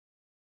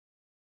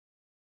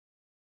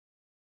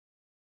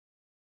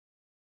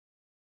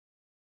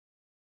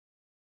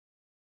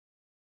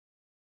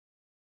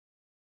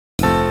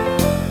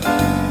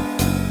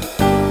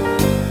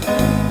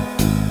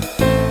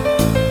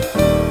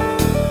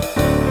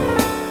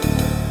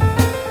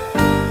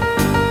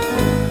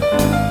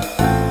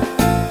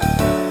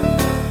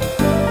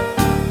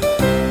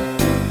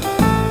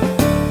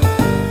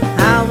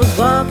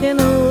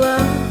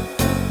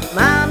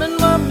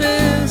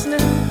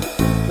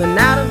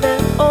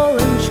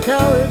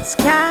colored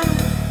sky.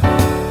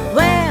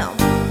 Wham,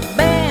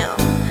 bam,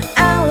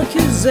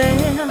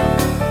 Alacazam,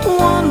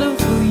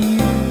 wonderful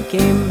you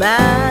came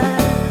by.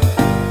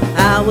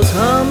 I was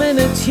humming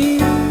a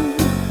tune,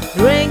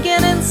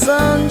 drinking in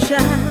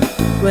sunshine,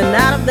 when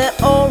out of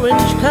that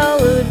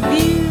orange-colored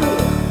view.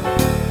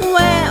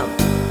 Wham,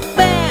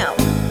 bam,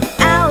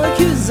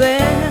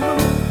 Alacazam,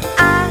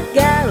 I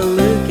gotta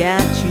look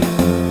at you.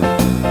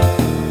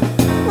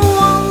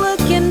 One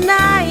look and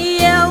I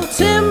yell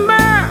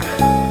timber,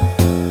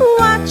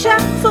 watch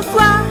out for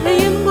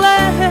flying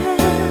glass,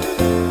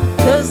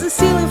 'cause the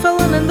ceiling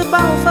fell in and the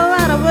ball fell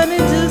out. I went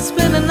into the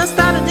spin and I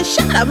started to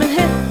shout. I'm in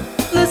hell,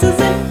 this is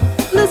it,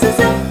 this is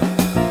it.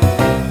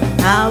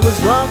 I was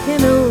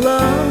walking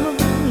alone,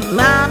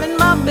 minding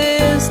my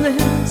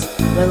business,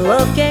 when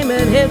love came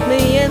and hit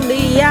me in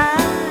the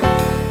eye.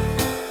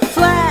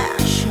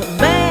 Flash,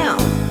 bam,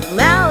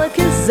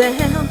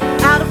 Alacazam,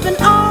 out of an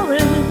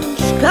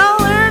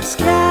orange-colored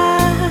sky.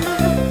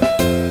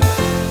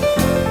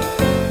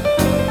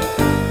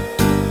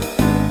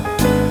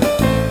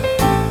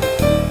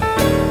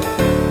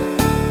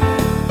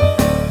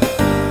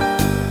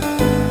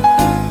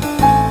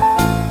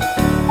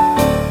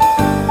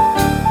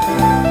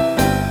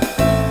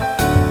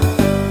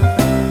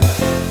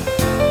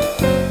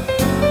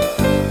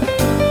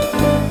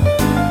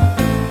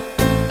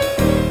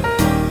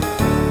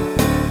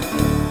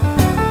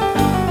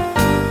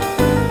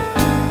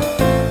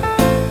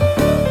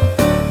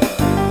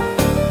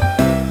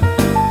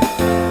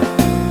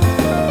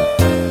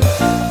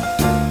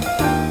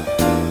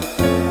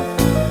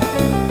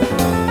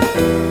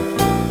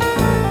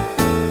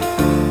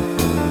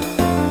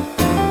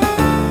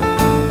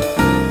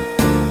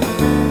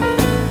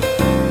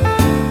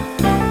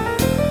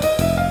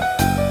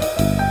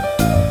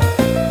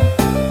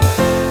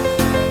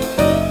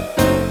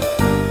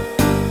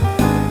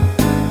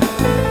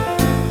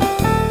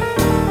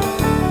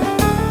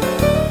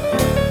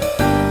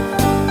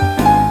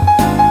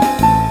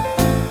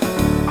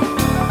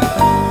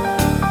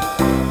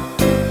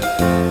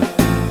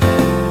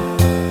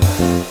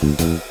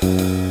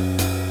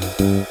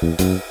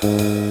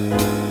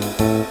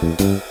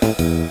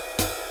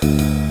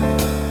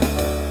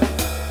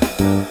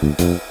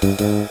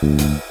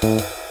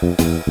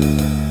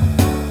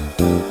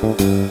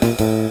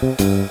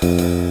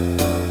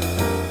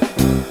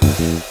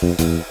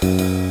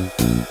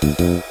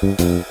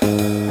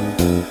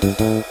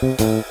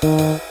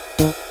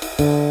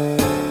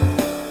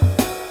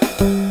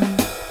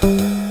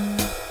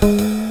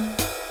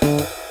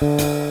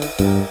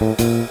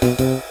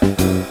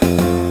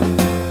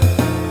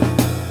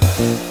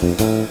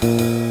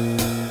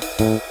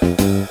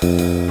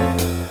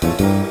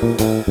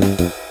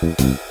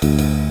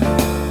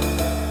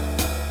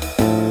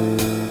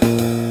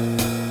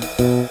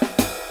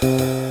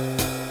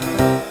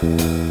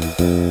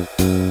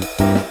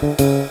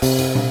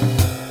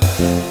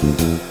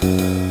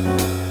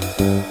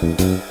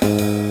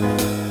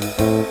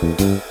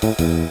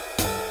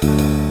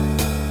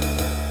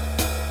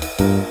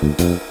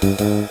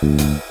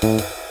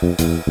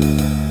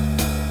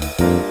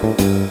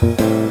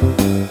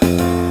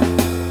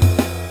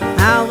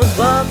 I was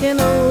walking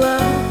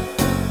alone,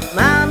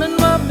 minding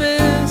my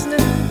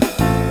business,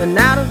 when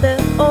out of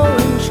that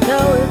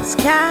orange-colored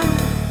sky,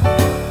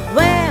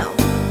 wham,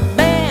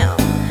 bam,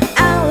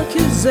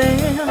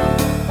 Alacazam,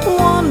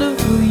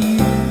 wonderful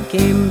you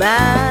came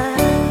by.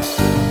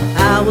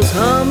 I was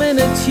humming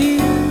a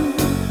tune,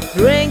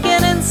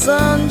 drinking in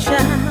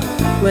sunshine,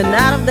 when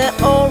out of that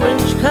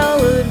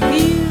orange-colored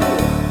view.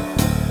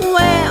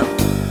 Wham,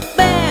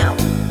 bam,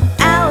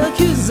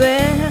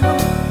 Alacazam,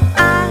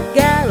 I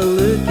gotta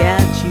look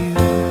at you.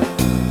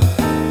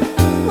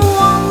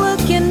 One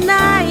look and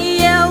I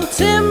yell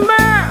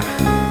timber,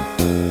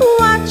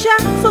 watch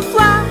out for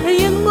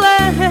flying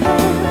glass,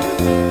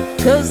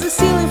 'cause the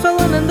ceiling fell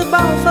in and the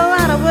ball fell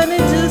out. I went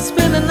into the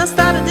spin and I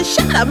started to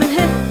shout. I'm in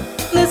hell,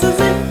 this is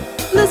it,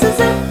 this is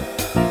it.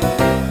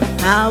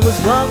 I was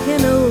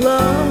walking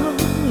alone,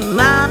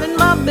 minding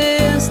my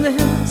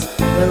business,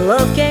 when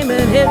love came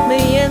and hit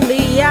me in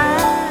the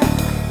eye.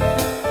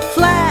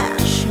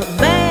 Flash,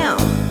 bam,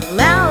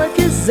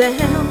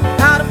 Alacazam,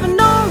 out of an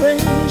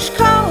orange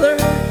car.